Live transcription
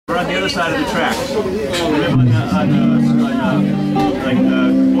other side of the track. We live on the like the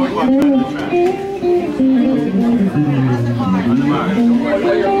boardwalk side of the track. On the mark.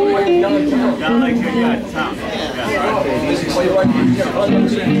 Down like here, yeah, town.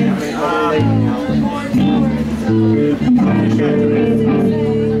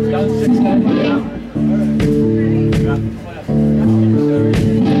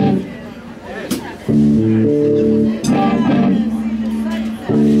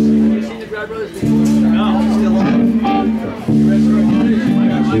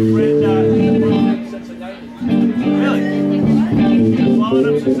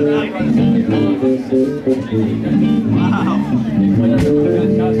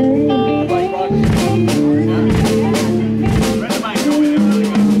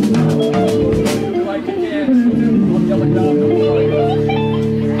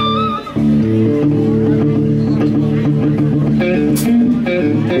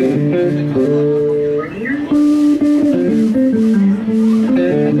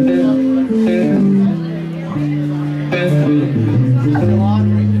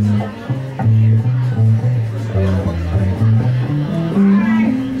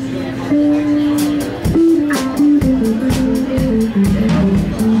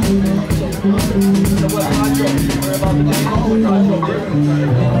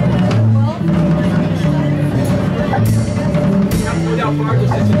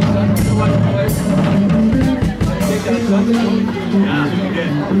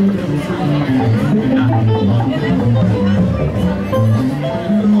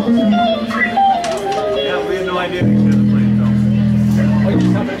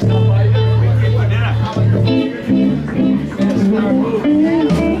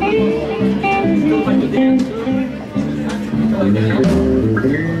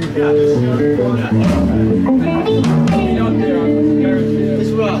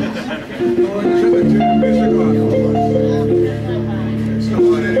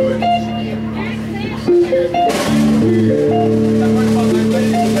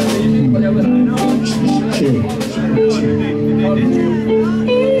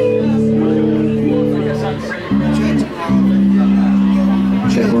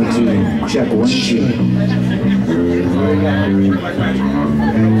 Check 1,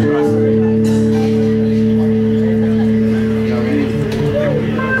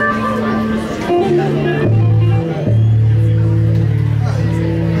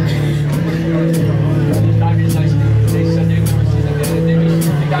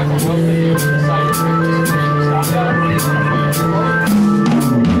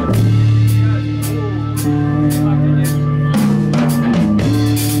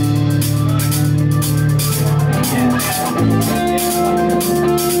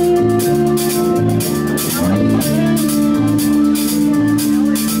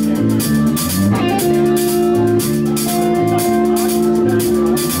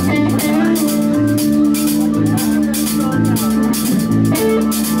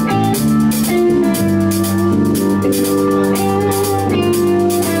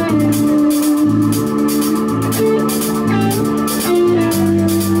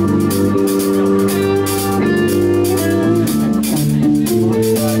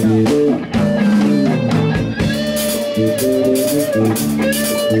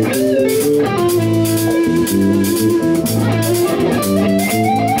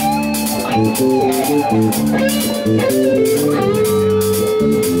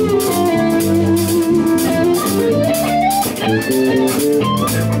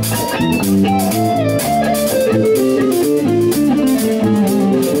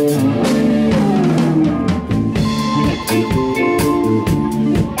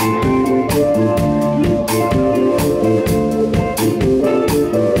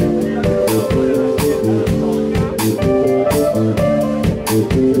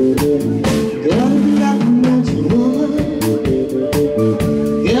 Girl, you got me what you want.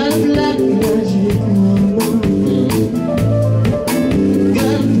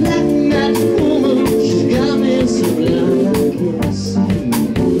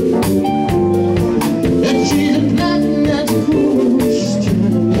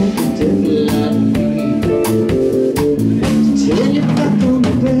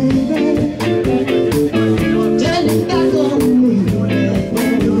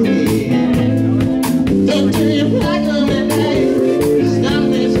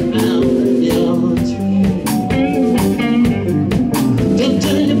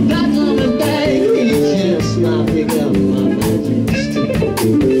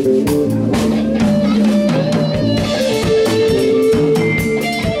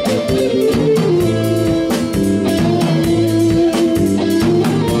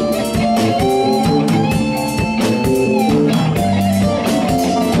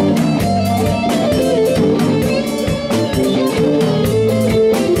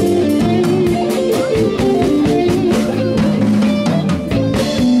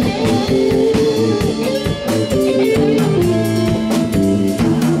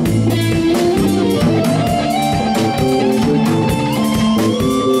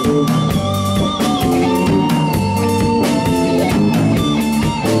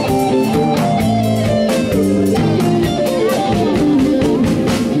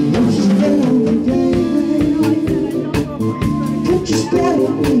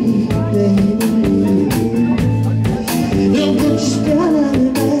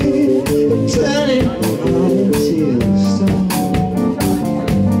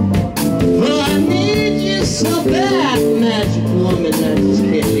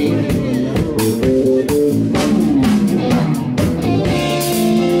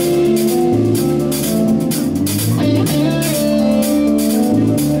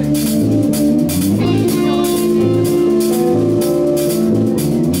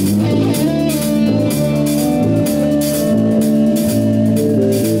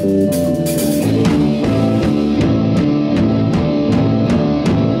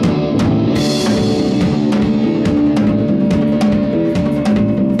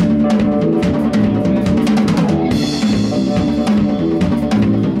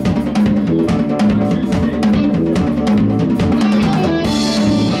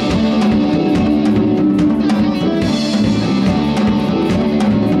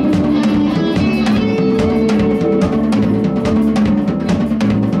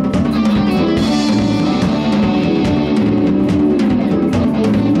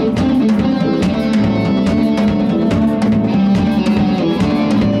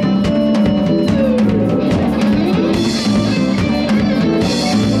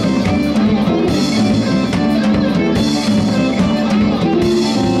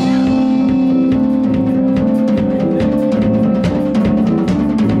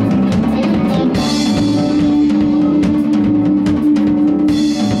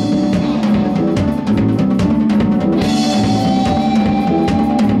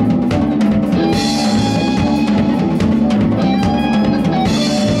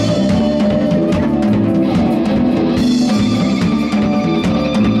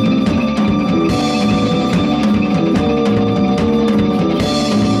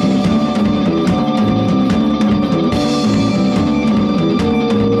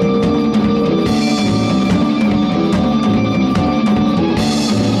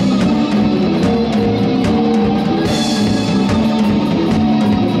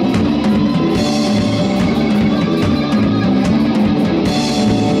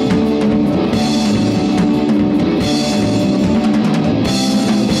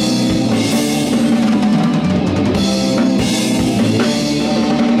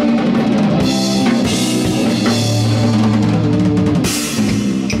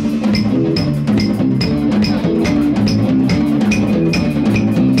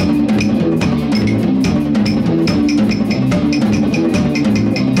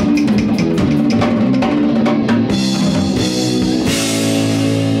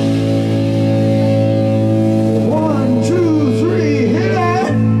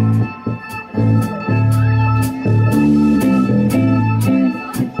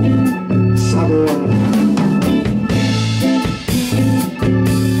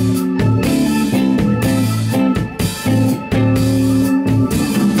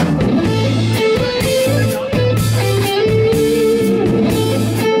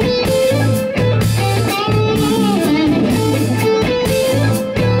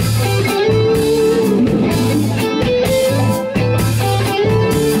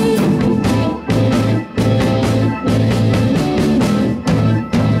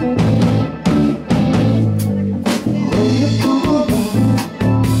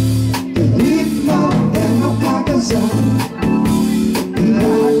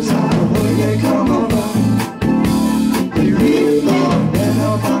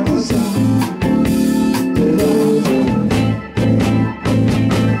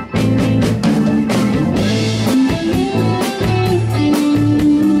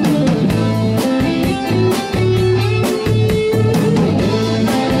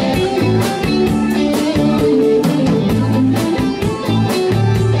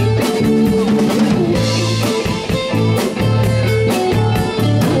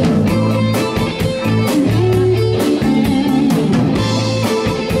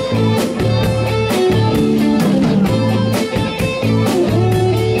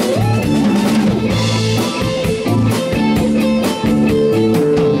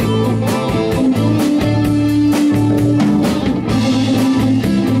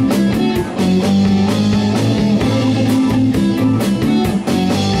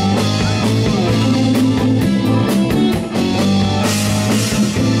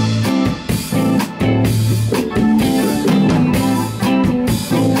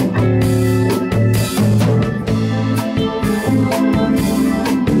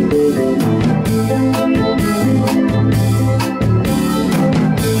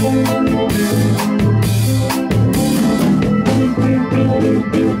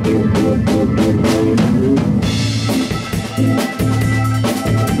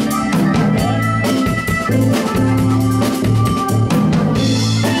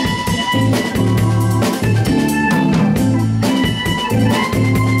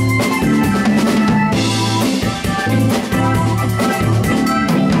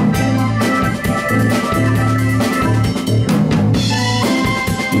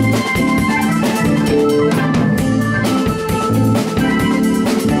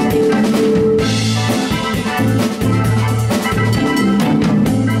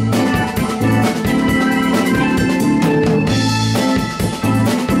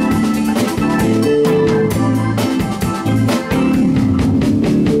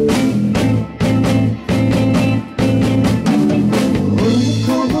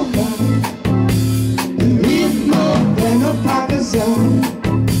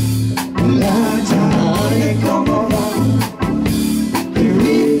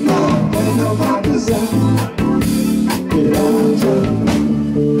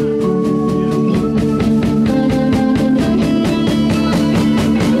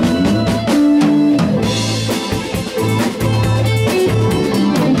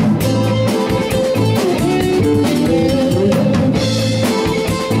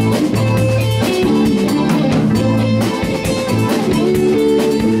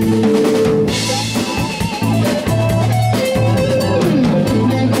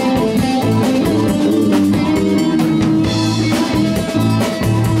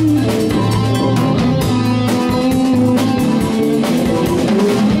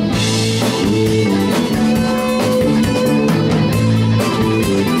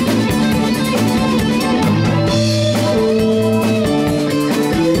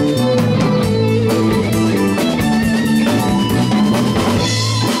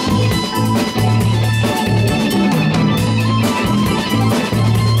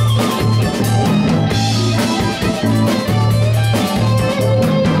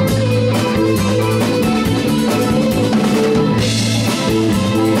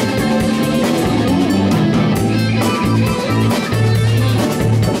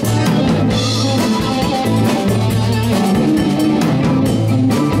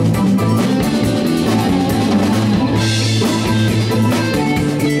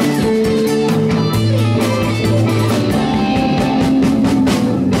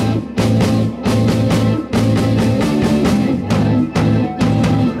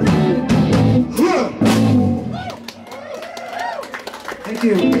 Thank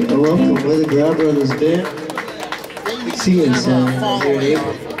you and welcome. We're the Grab Brothers Band. See us here in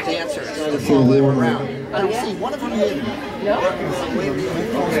April. Dancers Trying to to feel follow him warm. around. I don't see one of them here.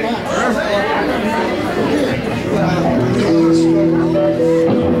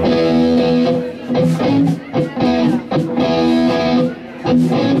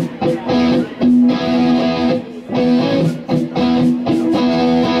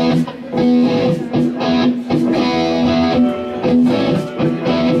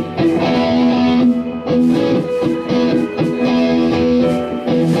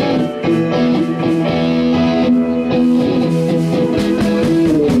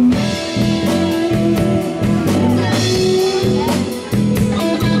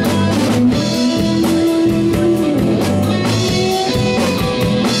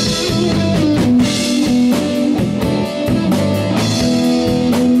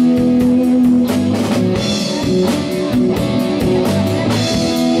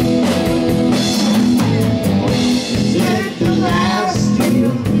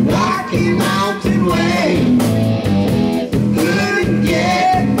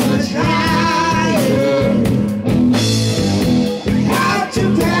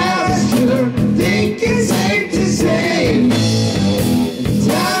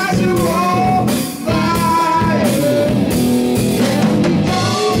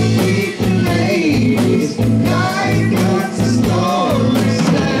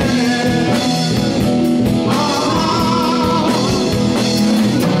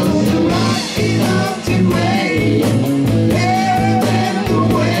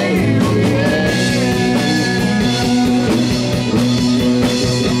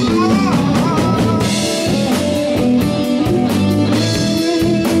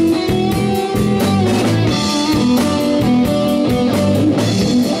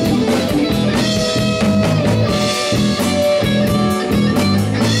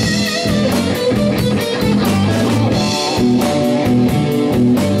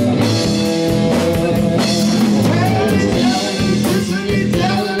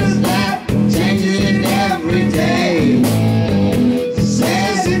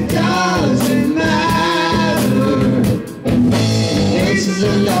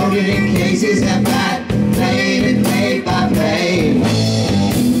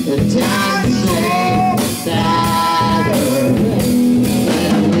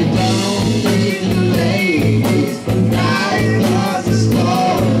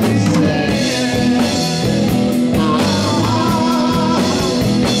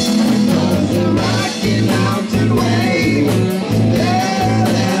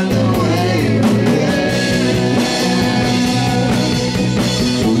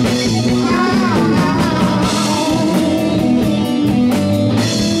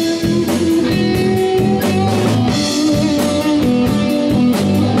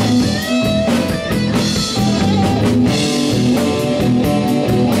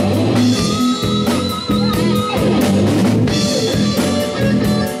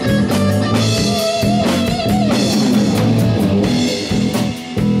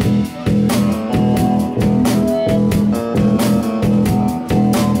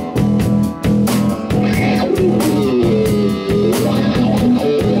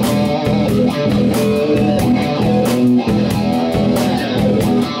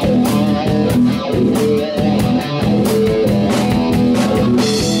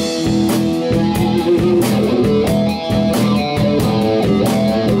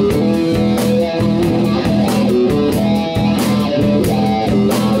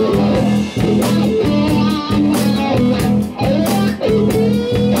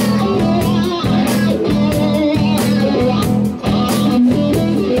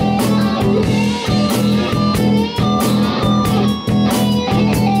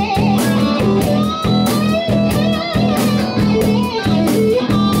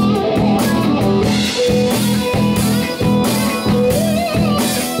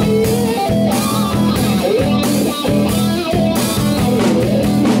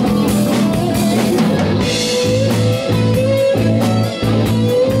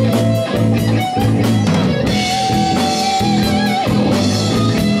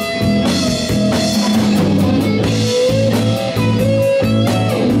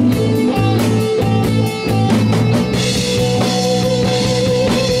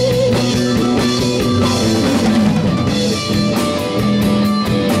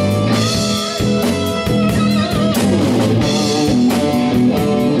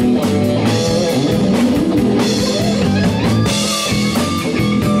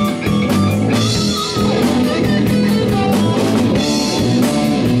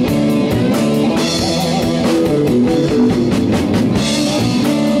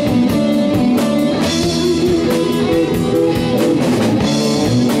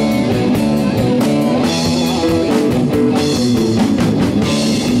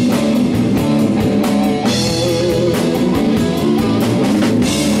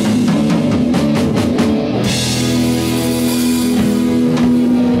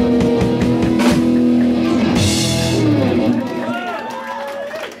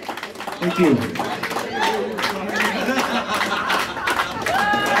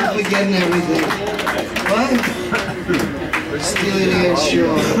 forgetting everything. What? We're stealing it,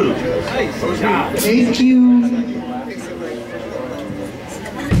 sure. Thank you.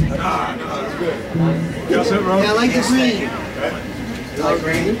 Yes, it, Rose? Yeah, I like the green. You like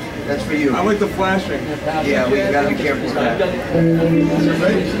green? That's for you. I like the flashing. Yeah, we gotta be careful with that.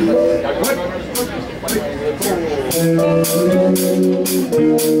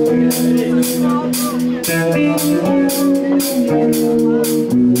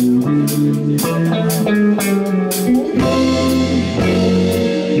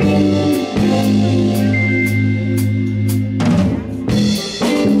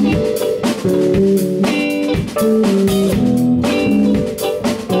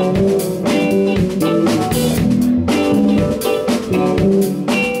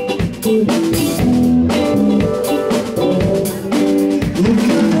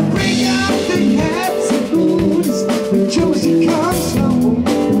 Josie comes home.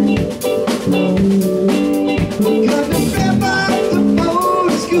 We're gonna rev up the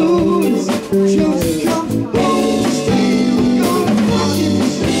motor scooters. Josie comes home to stay. We're gonna walk in the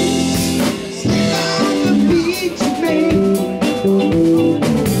streets, sleep on the beach in Maine.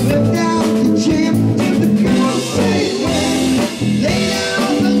 Lift out the gym till the girls say when. Lay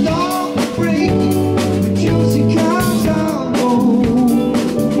down the long break. Josie comes home.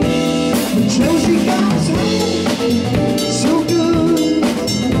 Josie comes home. So good,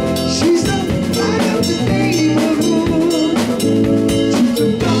 she's the light of the neighborhood. She's a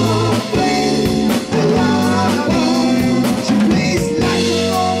dog playing the loud. She plays like a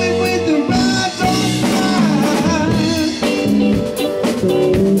woman with the rods on fire.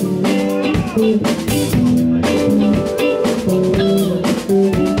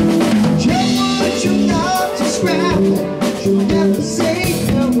 She wants you not to scramble. She'll never say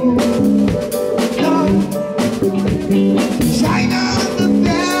no. China the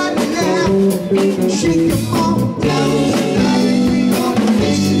bad lamp. She come on down tonight. We gonna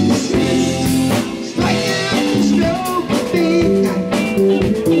miss the streets. Strike out the stroke of midnight.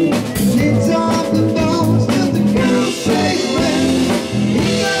 Lids on the bones till the girls say when.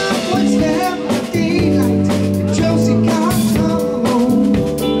 Pick up what's left of daylight. And Josie comes home.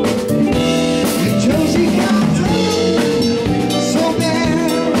 And Josie comes home. So bad.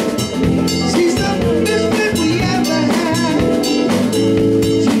 She's the best that we ever had.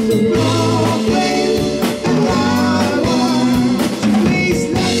 She's a raw flame, a hot one. She plays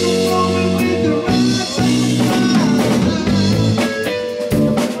like a woman with the rods on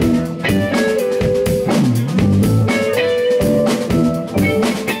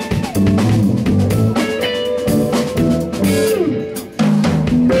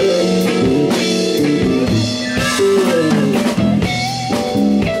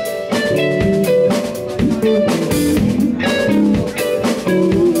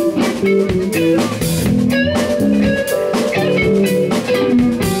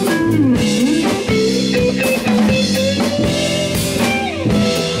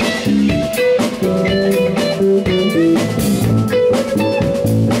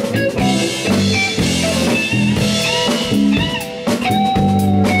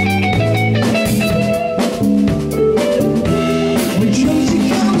When Josie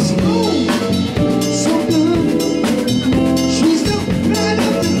comes home, so good. She's the pride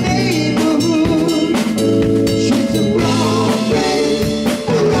of the neighborhood. She's the raw flame, a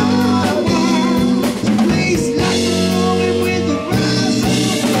hot one. She plays like a woman with the rise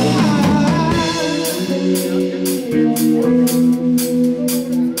of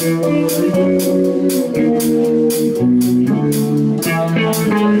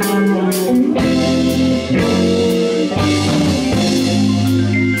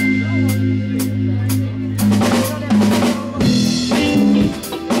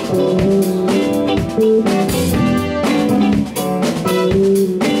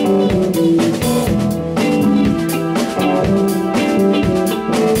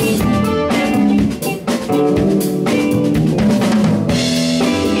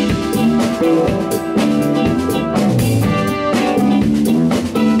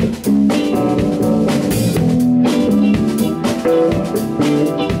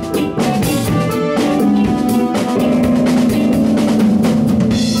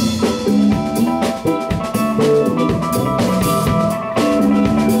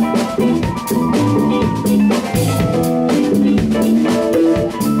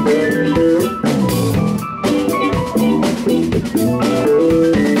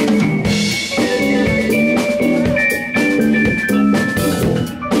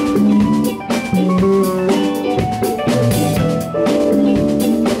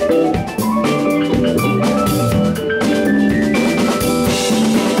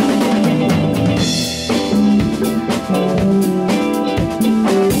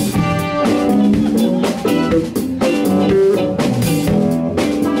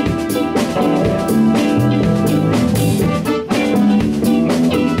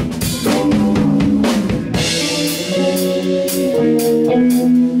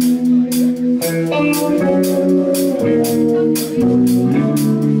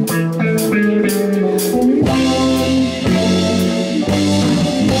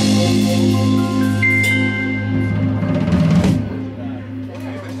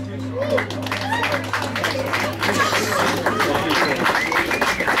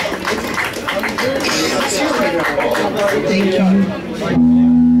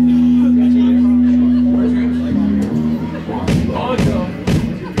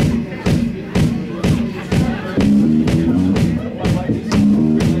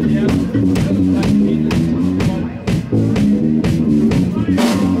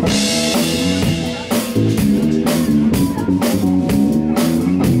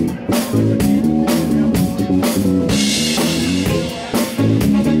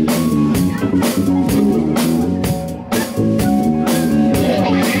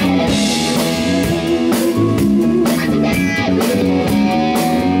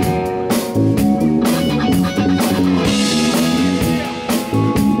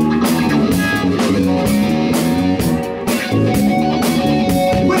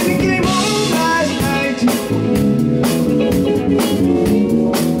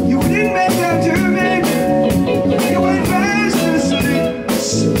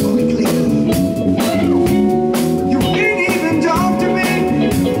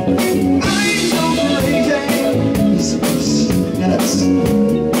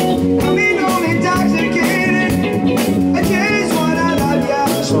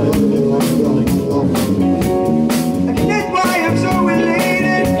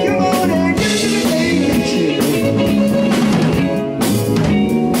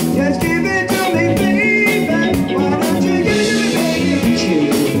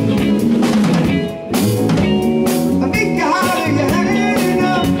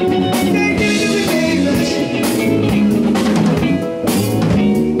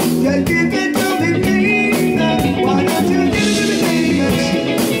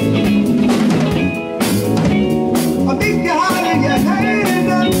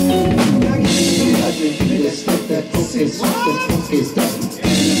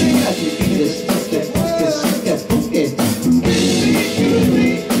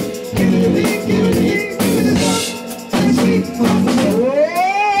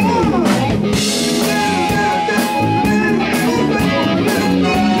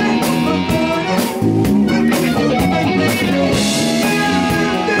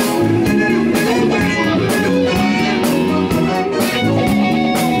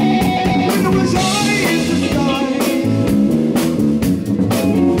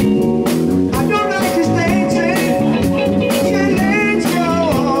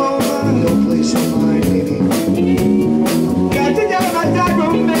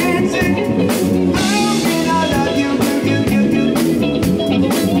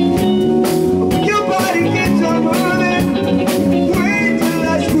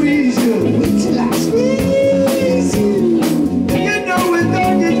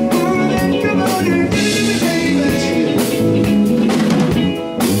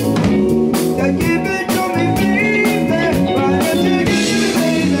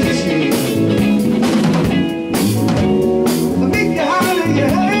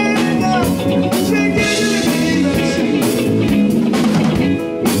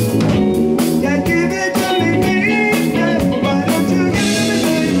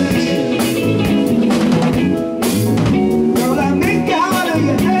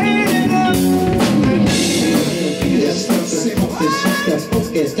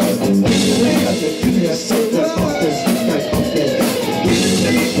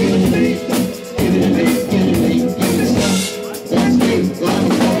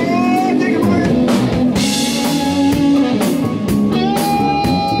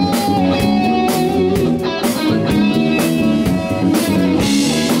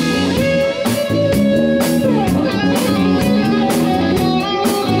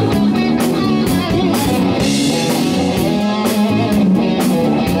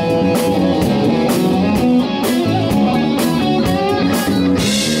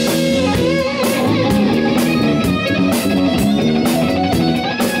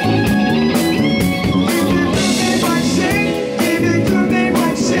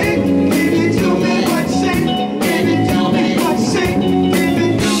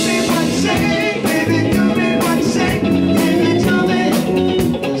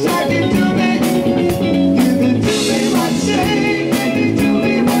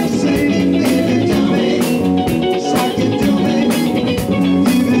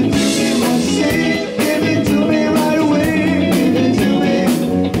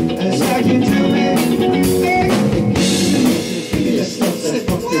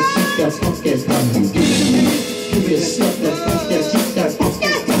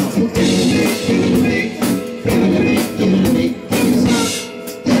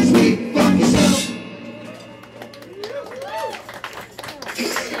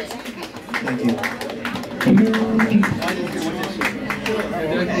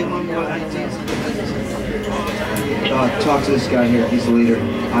Talk to this guy here. He's the leader.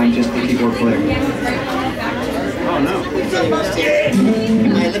 I'm just the keyboard player. Oh no.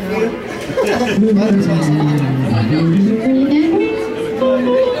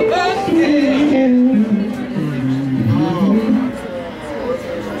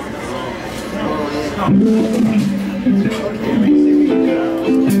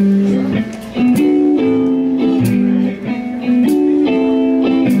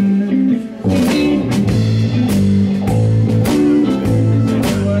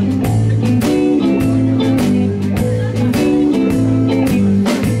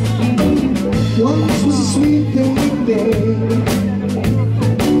 Once was a sweet baby,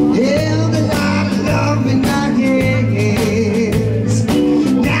 held a lot of love in my hands.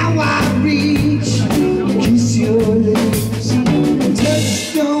 Now I reach to kiss your lips,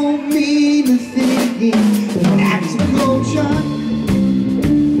 touch the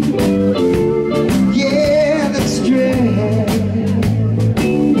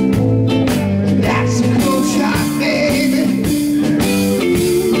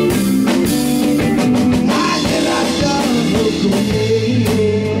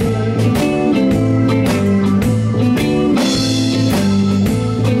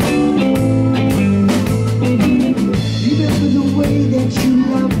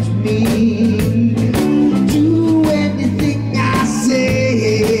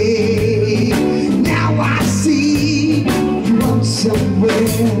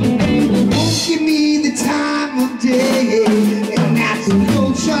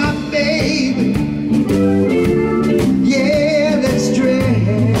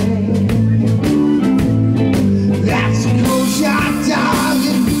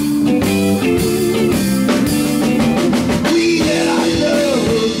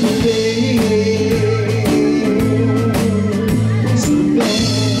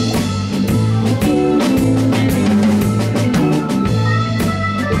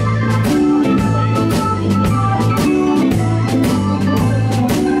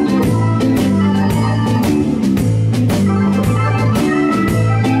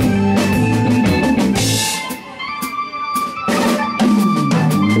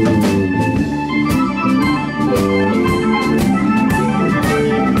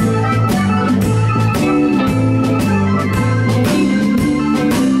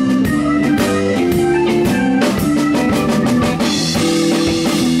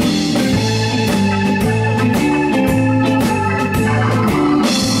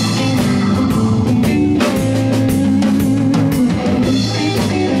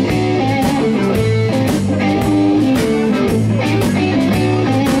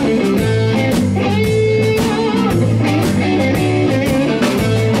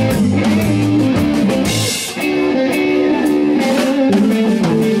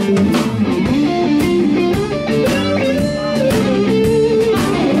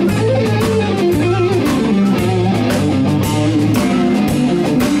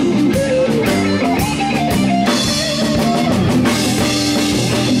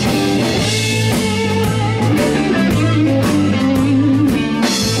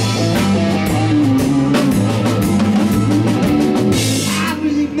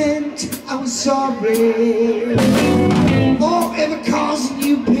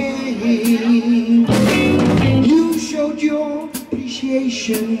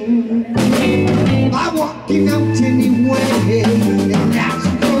by walking out anyway, and that's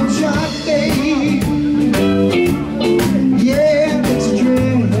culture, babe. Yeah, it's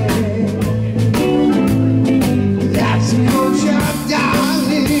true. That's culture,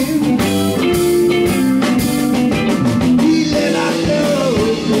 darling. We let our love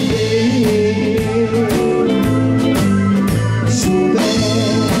go, babe. So bad.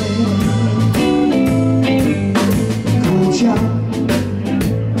 Culture.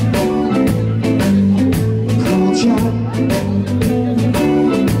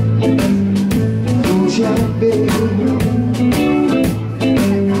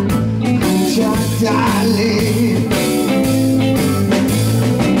 Darling,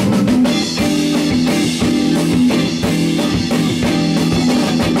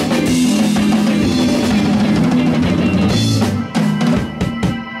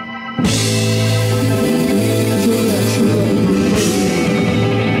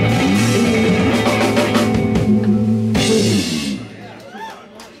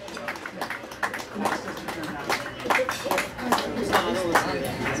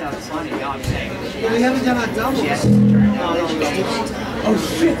 We haven't done our doubles.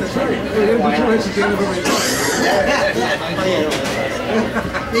 oh shit, that's right.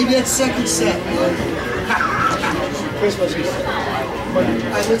 Maybe that second set. Christmas.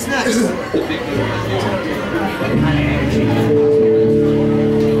 Alright, what's next?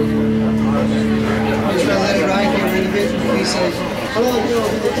 Just gonna let it ride here a little bit. He says, how long do you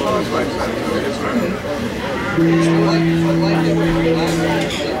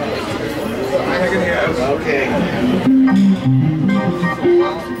Okay.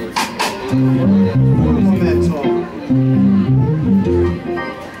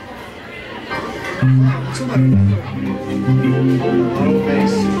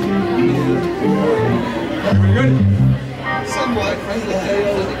 somewhat.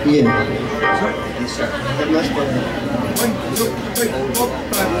 Yeah. Yes, sir. That much better.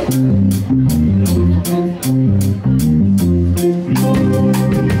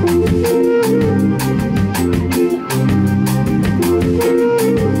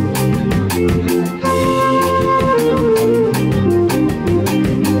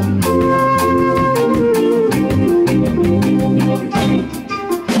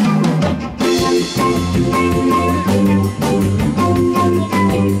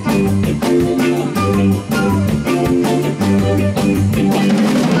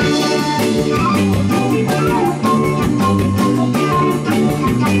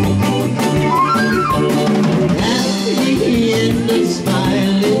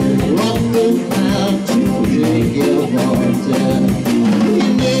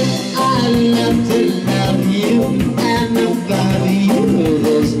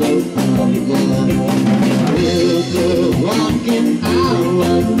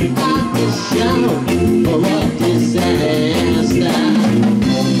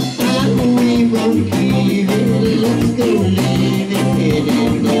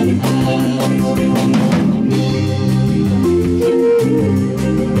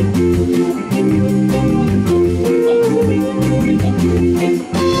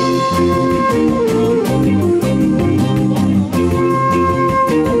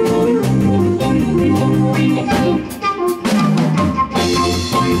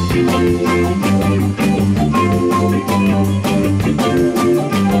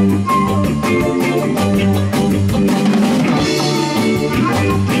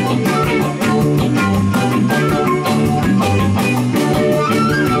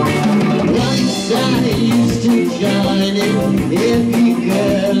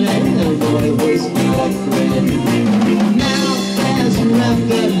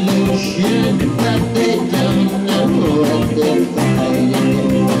 But they don't know what they're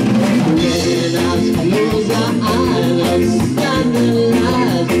fighting.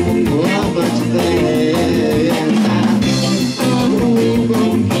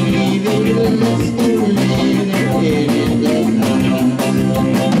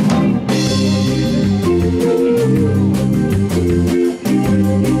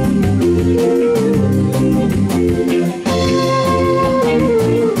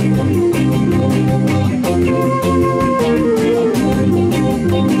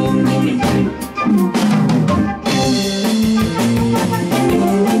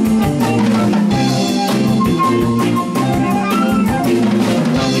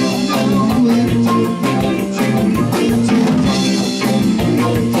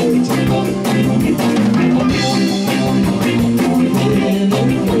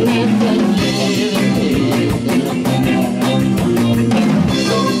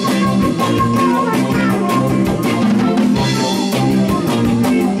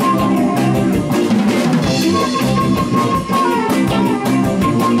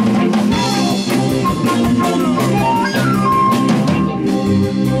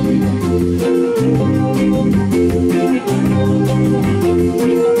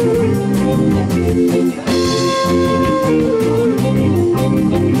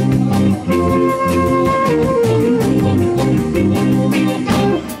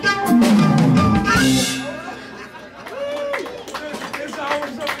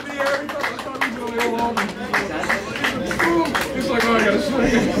 was up in the air. I thought he was going to go home. He's like, oh, I got to swing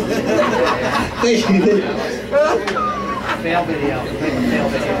it. Fail video. Fail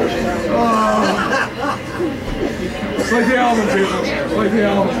video. Oh. It's like the album, people. It's like the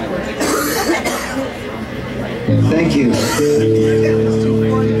album. Thank you.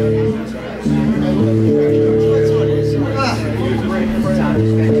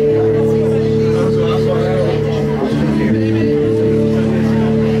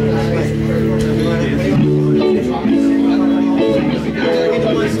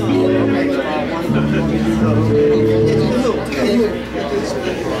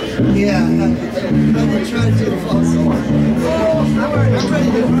 Yeah, I'm gonna try to do a false song. I'm trying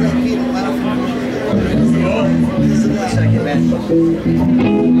to do that beat laugh. This is the second match.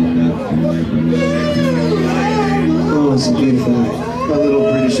 Oh, it's a beautiful night. A little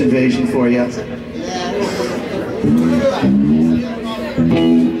British invasion for you.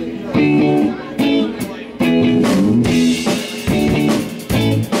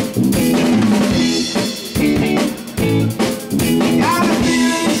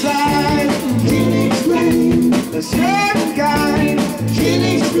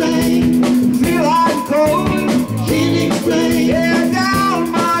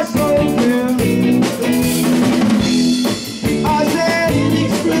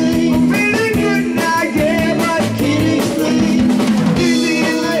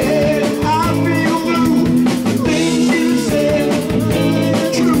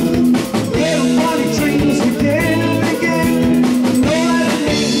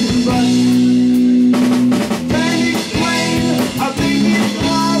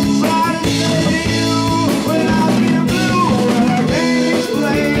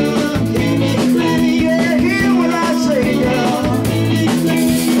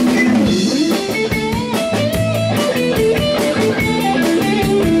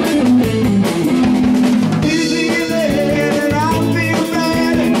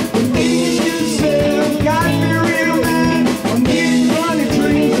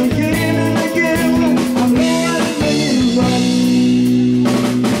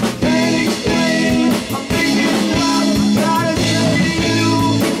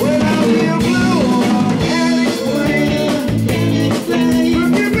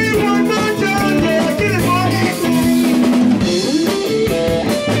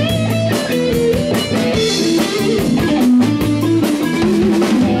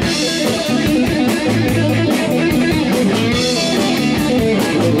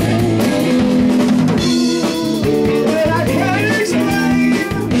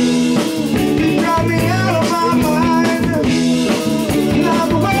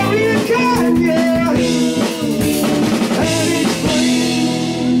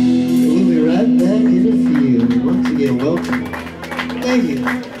 Thank you.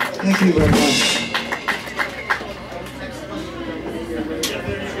 Thank you very much.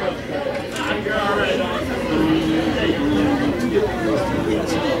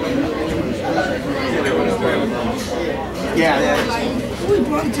 Yeah. We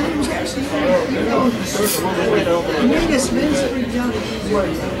brought it to him actually. He made us mentally young.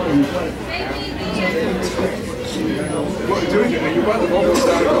 Well, dude, you brought the vocals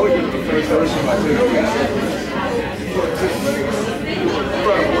down really good the first version, I think.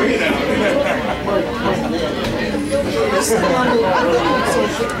 Brought it way down.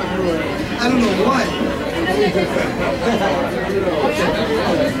 I don't know why.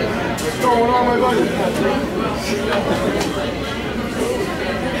 What's going on, my buddy?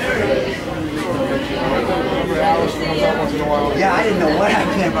 Yeah, I didn't know what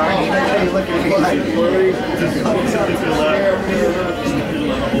happened there, Marty. That's how you look at me like.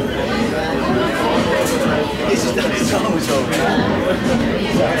 He's just done his own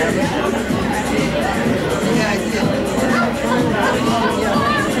over.